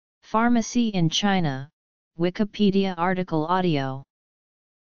Pharmacy in China, Wikipedia article audio.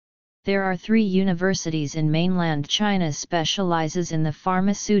 There are 3 universities in mainland China specializes in the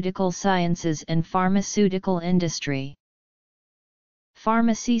pharmaceutical sciences and pharmaceutical industry.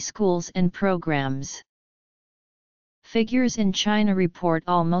 Pharmacy schools and programs. Figures in China report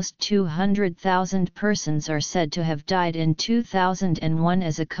almost 200,000 persons are said to have died in 2001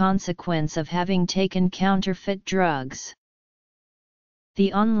 as a consequence of having taken counterfeit drugs.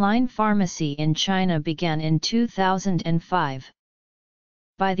 The online pharmacy in China began in 2005.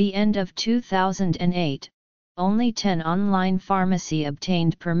 By the end of 2008, only 10 online pharmacy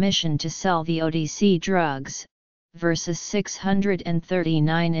obtained permission to sell the OTC drugs, versus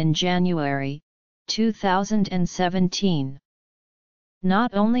 639 in January 2017.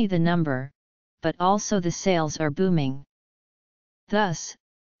 Not only the number, but also the sales are booming. Thus,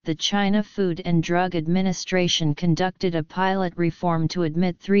 the China Food and Drug Administration conducted a pilot reform to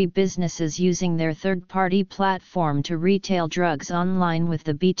admit 3 businesses using their third-party platform to retail drugs online with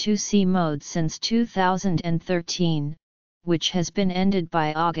the B2C mode since 2013, which has been ended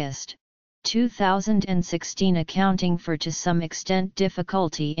by August 2016, accounting for to some extent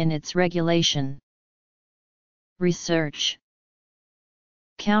difficulty in its regulation. Research.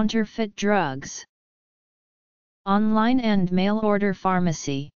 Counterfeit drugs. Online and mail-order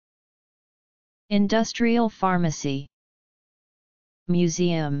pharmacy. Industrial pharmacy.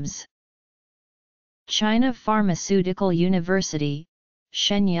 Museums. China Pharmaceutical University,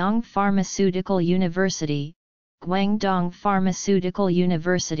 Shenyang Pharmaceutical University, Guangdong Pharmaceutical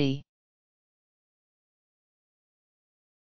University.